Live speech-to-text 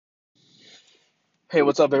Hey,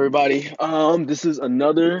 what's up, everybody? This is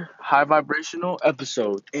another high vibrational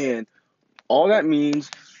episode, and all that means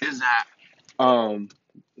is that um,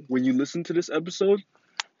 when you listen to this episode,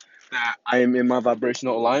 that I am in my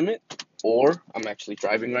vibrational alignment, or I'm actually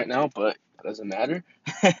driving right now, but that doesn't matter.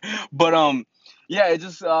 But yeah, it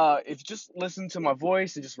just if you just listen to my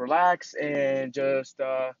voice and just relax and just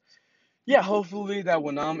yeah, hopefully that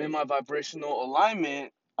when I'm in my vibrational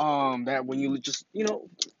alignment, that when you just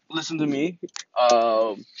listen to me,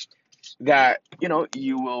 um that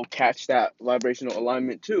you will catch that vibrational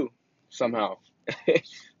alignment too somehow.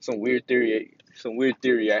 Some weird theory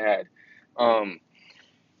I had. Um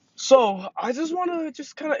so I just want to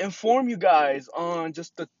just kind of inform you guys on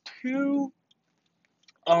just the two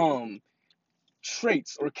um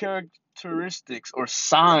traits or characteristics or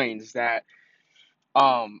signs that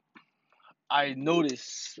um I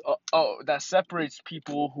notice that separates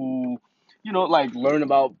people who like learn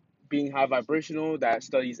about being high vibrational, that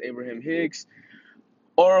studies Abraham Hicks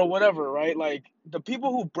or whatever, right? Like the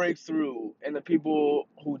people who break through and the people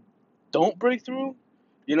who don't break through,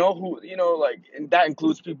 like, and that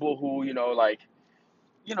includes people who, like,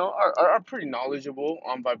 are pretty knowledgeable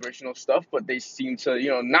on vibrational stuff, but they seem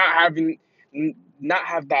to, not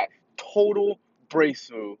have that total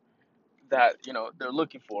breakthrough that, they're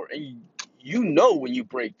looking for. And when you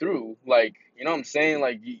break through, like, you know what I'm saying?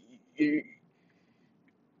 Like, you,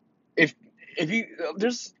 if you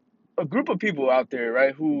there's a group of people out there,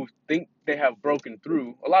 right, who think they have broken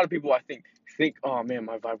through. A lot of people, I think, oh man,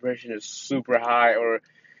 my vibration is super high, or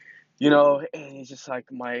and it's just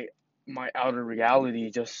like my outer reality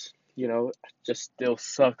just still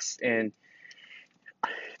sucks, and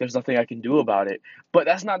there's nothing I can do about it. But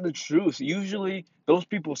that's not the truth. Usually those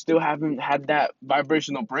people still haven't had that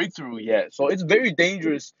vibrational breakthrough yet, so it's very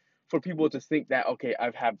dangerous for people to think that, okay,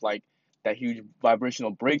 I've had like that huge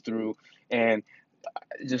vibrational breakthrough, and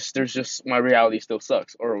just there's just my reality still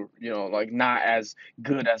sucks, or like not as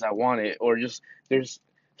good as I want it, or just there's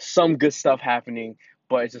some good stuff happening,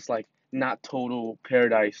 but it's just like not total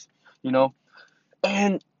paradise, you know.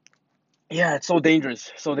 And yeah, it's so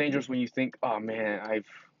dangerous when you think, oh man,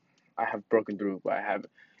 I have broken through, but I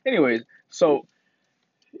haven't. Anyways, so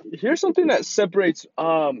here's something that separates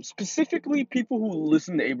specifically people who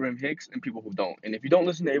listen to Abraham Hicks and people who don't. And if you don't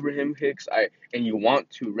listen to Abraham Hicks, and you want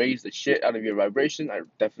to raise the shit out of your vibration, I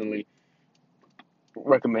definitely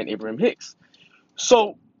recommend Abraham Hicks.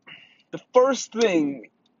 So the first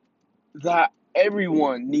thing that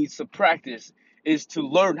everyone needs to practice is to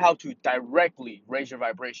learn how to directly raise your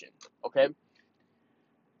vibration. Okay?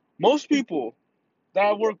 Most people that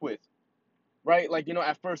I work with, right? Like,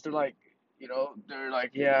 at first they're like,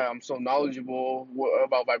 yeah, I'm so knowledgeable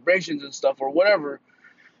about vibrations and stuff or whatever.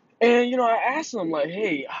 And, I ask them, like,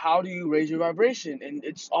 hey, how do you raise your vibration? And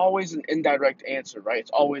it's always an indirect answer, right? It's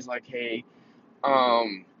always like, hey,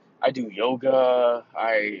 um, I do yoga,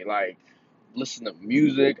 I like listen to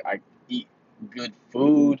music, I eat good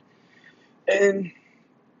food, and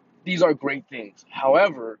these are great things.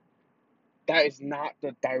 However, that is not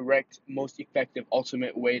the direct, most effective,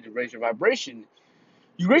 ultimate way to raise your vibration.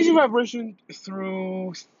 You raise your vibration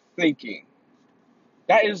through thinking.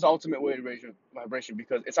 That is the ultimate way to raise your vibration,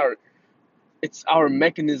 because it's our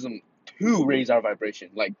mechanism to raise our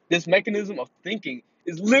vibration. Like, this mechanism of thinking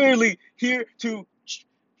is literally here to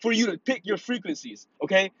for you to pick your frequencies.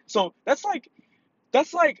 Okay, so that's like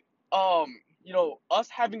us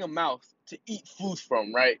having a mouth to eat food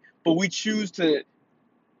from, right? But we choose to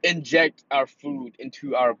inject our food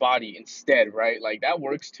into our body instead, right? Like, that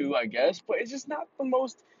works too, I guess, but it's just not the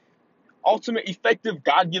most ultimate effective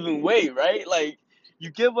God-given way, right? Like, you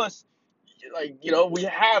give us, like, we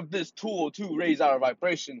have this tool to raise our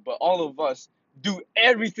vibration, but all of us do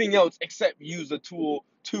everything else except use the tool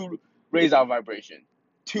to raise our vibration,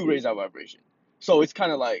 so it's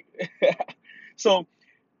kind of like so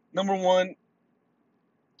number one,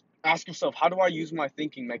 ask yourself, how do I use my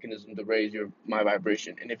thinking mechanism to raise my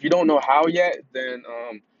vibration? And if you don't know how yet, then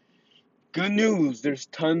good news, there's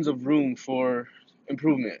tons of room for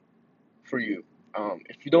improvement for you.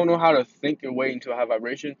 If you don't know how to think your way into a high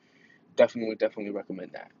vibration, definitely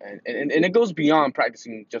recommend that. And it goes beyond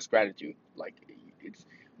practicing just gratitude. Like, it's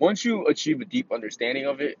once you achieve a deep understanding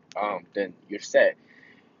of it, then you're set.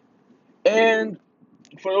 And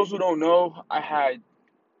for those who don't know, I'm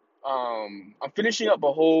finishing up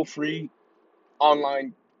a whole free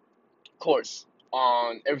online course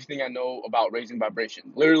on everything I know about raising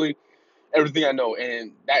vibration. Literally everything I know,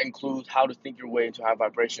 and that includes how to think your way into high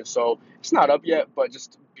vibration. So it's not up yet, but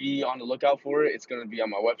just be on the lookout for it. It's gonna be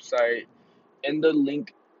on my website in the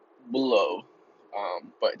link below,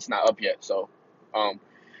 but it's not up yet. So,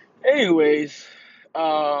 anyways,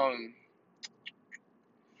 Um,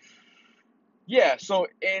 yeah. So,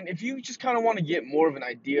 and if you just kind of want to get more of an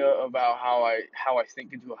idea about how I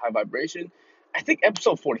think into a high vibration, I think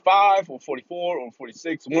episode 45 or 44 or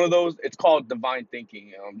 46, one of those, it's called Divine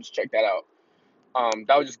Thinking. Just check that out.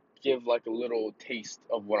 That would just give like a little taste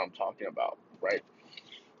of what I'm talking about, right?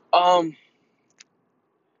 Um,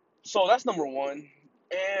 so that's number one.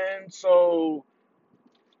 And so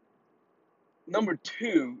number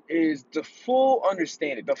two is the full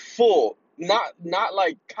understanding, the full, not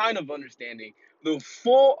like kind of understanding, the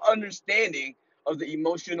full understanding of the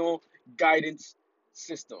emotional guidance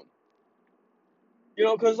system.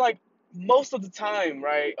 Because like most of the time,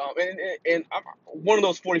 right? And I'm, one of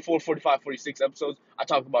those 44, 45, 46 episodes, I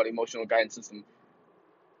talk about emotional guidance system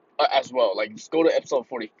as well. Like just go to episode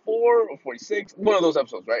 44 or 46, one of those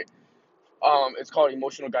episodes, right? It's called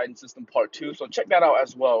Emotional Guidance System Part 2. So check that out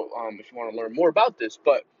as well if you want to learn more about this.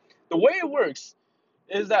 But the way it works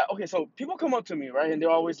is that, okay, so people come up to me, right? And they're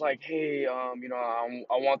always like, hey, I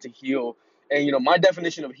want to heal. And, my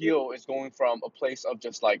definition of heal is going from a place of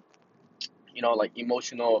just like, like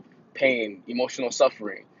emotional pain, emotional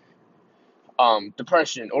suffering,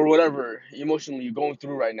 depression, or whatever emotionally you're going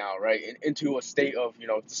through right now, right? And into a state of,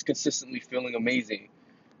 just consistently feeling amazing.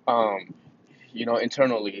 Um,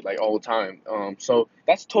 internally, like all the time. So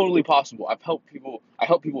that's totally possible. I help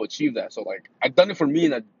people achieve that. So like I've done it for me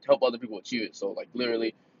and I help other people achieve it. So like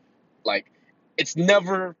literally, like it's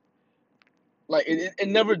never like it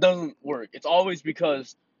never doesn't work. It's always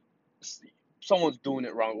because someone's doing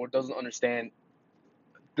it wrong or doesn't understand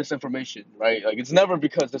this information, right? Like it's never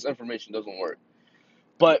because this information doesn't work.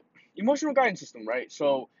 But emotional guidance system, right?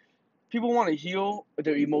 So people want to heal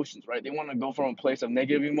their emotions, right? They want to go from a place of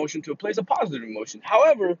negative emotion to a place of positive emotion.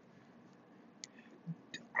 However,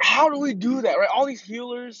 how do we do that, right? All these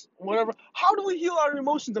healers, whatever. How do we heal our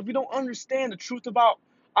emotions if we don't understand the truth about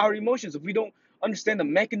our emotions? If we don't understand the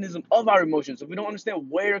mechanism of our emotions? If we don't understand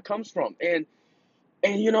where it comes from? And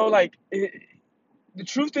the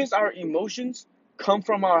truth is, our emotions come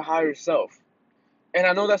from our higher self. And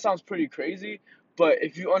I know that sounds pretty crazy, but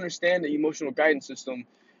if you understand the emotional guidance system,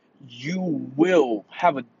 you will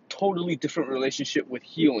have a totally different relationship with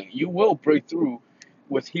healing. You will break through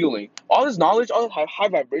with healing. All this knowledge, all this high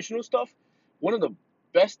vibrational stuff, one of the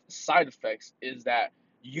best side effects is that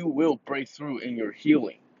you will break through in your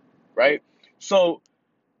healing, right? So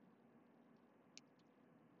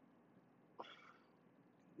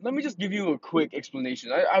let me just give you a quick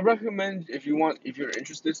explanation. I recommend if you're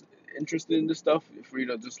interested in this stuff, for you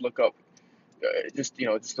to just look up, just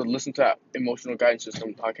to listen to that emotional guidance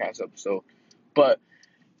system podcast episode. But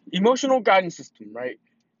emotional guidance system, right?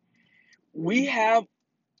 We have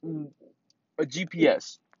a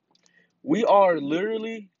GPS. We are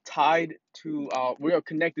literally we are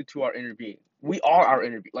connected to our inner being. We are our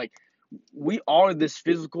inner being. Like, we are this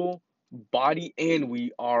physical body and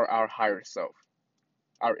we are our higher self,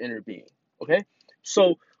 our inner being. Okay?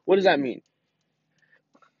 So, what does that mean?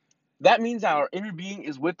 That means our inner being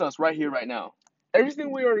is with us right here, right now.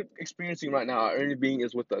 Everything we are experiencing right now, our inner being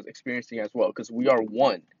is with us, experiencing as well, because we are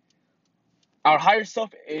one. Our higher self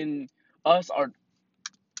and us are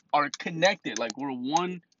connected, like we're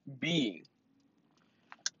one being.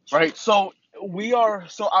 Right? So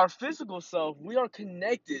our physical self, we are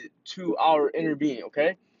connected to our inner being,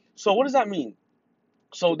 okay? So what does that mean?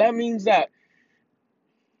 So that means that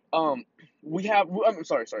um I'm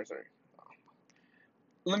sorry.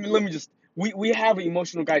 Let me just we have an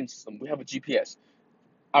emotional guidance system. We have a GPS.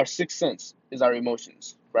 Our sixth sense is our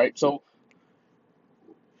emotions, right? So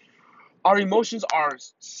our emotions are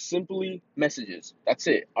simply messages. That's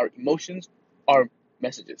it. Our emotions are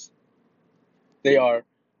messages. They are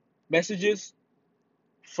messages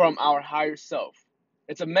from our higher self.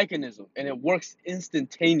 It's a mechanism and it works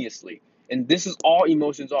instantaneously. And this is all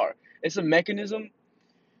emotions are. It's a mechanism,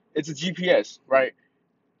 it's a GPS, right?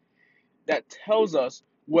 That tells us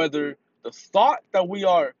whether the thought that we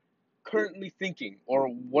are currently thinking or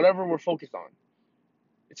whatever we're focused on,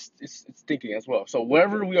 it's thinking as well. So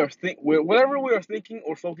whatever we are thinking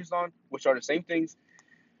or focused on, which are the same things,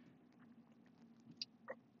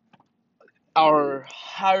 our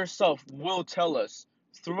higher self will tell us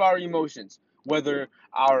through our emotions whether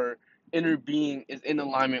our inner being is in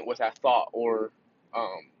alignment with that thought or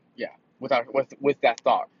yeah, with that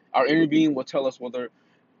thought. Our inner being will tell us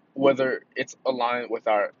whether it's aligned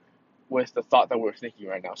with the thought that we're thinking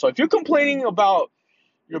right now. So if you're complaining about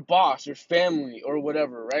your boss, your family, or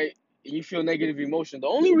whatever, right, and you feel negative emotion, the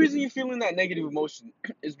only reason you're feeling that negative emotion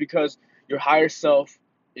is because your higher self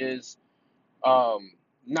is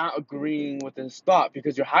not agreeing with this thought,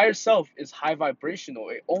 because your higher self is high vibrational.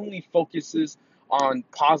 It only focuses on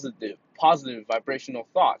positive vibrational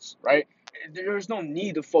thoughts, right? There's no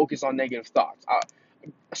need to focus on negative thoughts.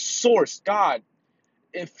 Source, God,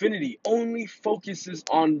 infinity only focuses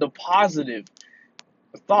on the positive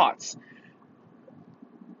thoughts.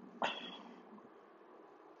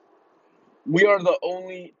 We are the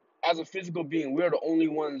only, as a physical being, we are the only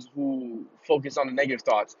ones who focus on the negative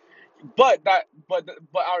thoughts. But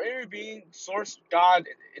our inner being, source, God,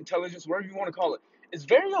 intelligence, whatever you want to call it, is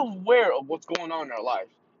very aware of what's going on in our life.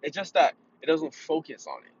 It's just that it doesn't focus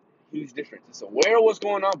on it. Huge difference. It's aware of what's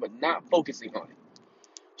going on, but not focusing on it.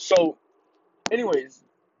 So, anyways,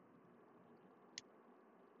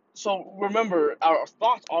 so remember, our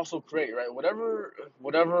thoughts also create, right? Whatever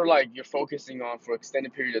like you're focusing on for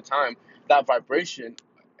extended period of time, that vibrational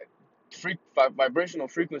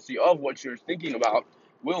frequency of what you're thinking about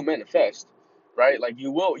will manifest, right? Like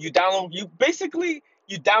you download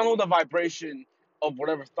the vibration of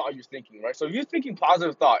whatever thought you're thinking, right? So if you're thinking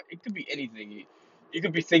positive thought, it could be anything. You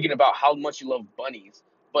could be thinking about how much you love bunnies,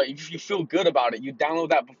 but if you feel good about it, you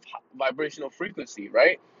download that vibrational frequency,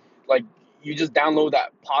 right? Like you just download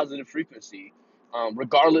that positive frequency,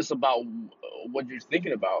 regardless about what you're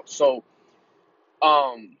thinking about.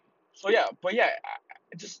 Um, so yeah, but yeah,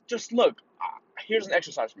 just look. Here's an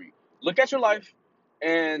exercise for you. Look at your life,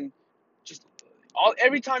 and just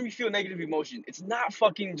every time you feel negative emotion, it's not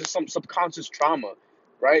fucking just some subconscious trauma,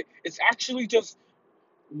 right? It's actually just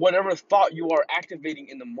whatever thought you are activating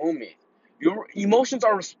in the moment. Your emotions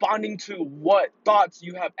are responding to what thoughts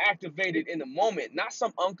you have activated in the moment, not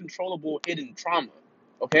some uncontrollable hidden trauma.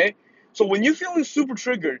 Okay? So when you're feeling super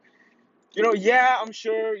triggered, yeah, I'm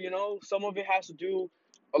sure, some of it has to do,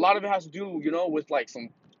 a lot of it has to do, with like some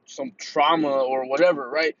trauma or whatever,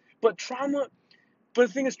 right? But the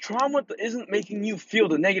thing is, trauma isn't making you feel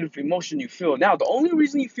the negative emotion you feel now. The only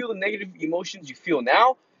reason you feel the negative emotions you feel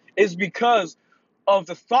now is because of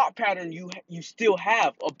the thought pattern you still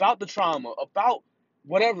have about the trauma, about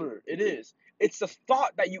whatever it is. It's the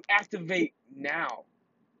thought that you activate now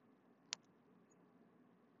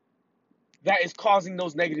that is causing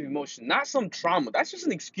those negative emotions, not some trauma. That's just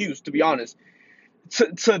an excuse, to be honest,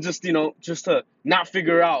 to just just to not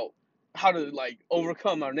figure out how to like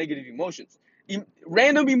overcome our negative emotions.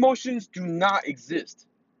 Random emotions do not exist.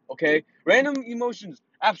 Okay, random emotions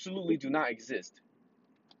absolutely do not exist.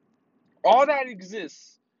 All that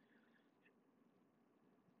exists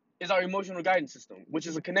is our emotional guidance system, which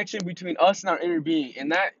is a connection between us and our inner being,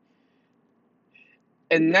 and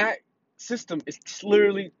that system is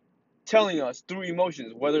literally telling us through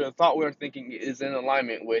emotions whether the thought we're thinking is in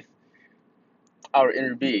alignment with our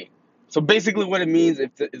inner being. So basically, what it means is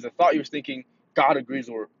the thought you're thinking, God agrees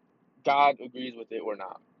God agrees with it or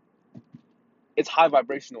not. It's high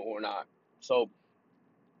vibrational or not. So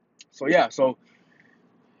yeah. So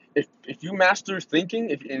if you master thinking,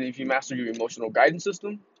 if you master your emotional guidance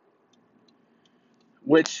system,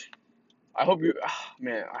 which I hope you,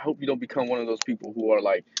 man, I hope you don't become one of those people who are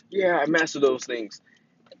like, yeah, I master those things,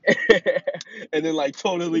 and then like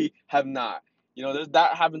totally have not.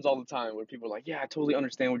 That happens all the time where people are like, yeah, I totally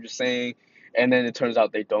understand what you're saying, and then it turns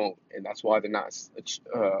out they don't, and that's why they're not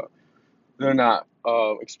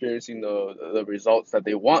experiencing the results that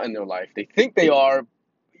they want in their life. They think they are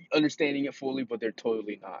understanding it fully, but they're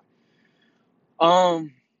totally not.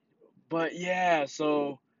 Um, but yeah,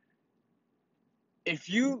 so if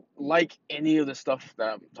you like any of the stuff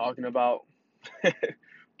that I'm talking about,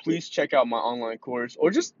 please check out my online course,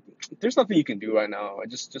 or just there's nothing you can do right now.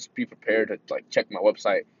 Just be prepared to like check my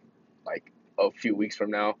website like a few weeks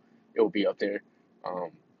from now. It will be up there.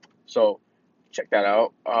 Um, so check that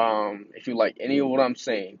out. If you like any of what I'm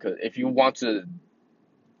saying, because if you want to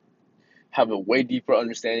have a way deeper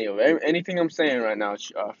understanding of anything I'm saying right now,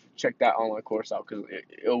 check that online course out because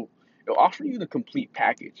it'll offer you the complete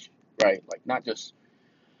package, right? Like not just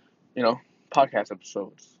you know podcast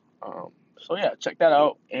episodes. So yeah, check that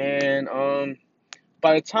out. And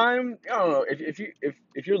by the time I don't know if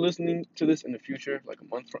you're listening to this in the future, like a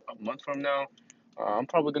month from now, I'm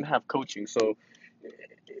probably gonna have coaching. So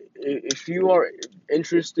if you are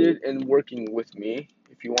interested in working with me,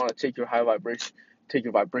 if you want to take your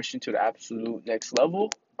vibration to the absolute next level,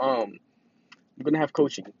 I'm gonna have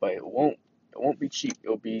coaching, but it won't be cheap.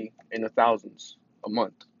 It'll be in the thousands a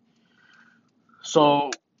month. So,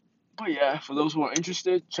 but yeah, for those who are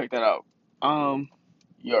interested, check that out. Um,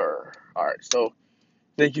 you're all right. So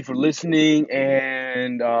thank you for listening,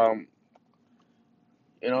 and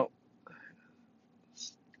you know,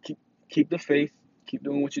 keep keep the faith, keep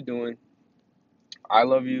doing what you're doing. I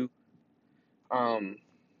love you. Um,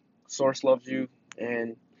 Source loves you,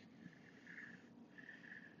 and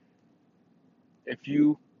if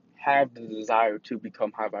you have the desire to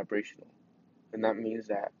become high vibrational, and that means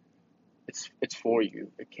that it's for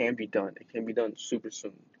you. It can be done. It can be done super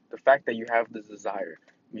soon. The fact that you have the desire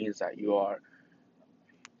means that you are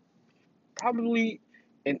probably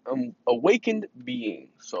an awakened being.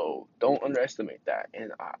 So don't underestimate that.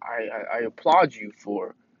 And I applaud you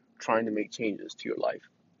for trying to make changes to your life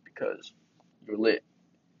because you're lit.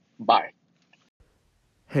 Bye.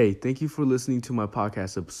 Hey, thank you for listening to my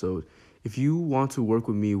podcast episode. If you want to work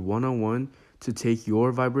with me one-on-one to take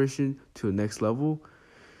your vibration to the next level,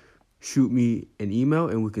 shoot me an email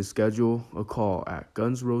and we can schedule a call at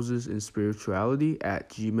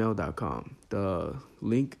gunsrosesinspirituality@gmail.com. The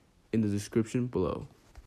link in the description below.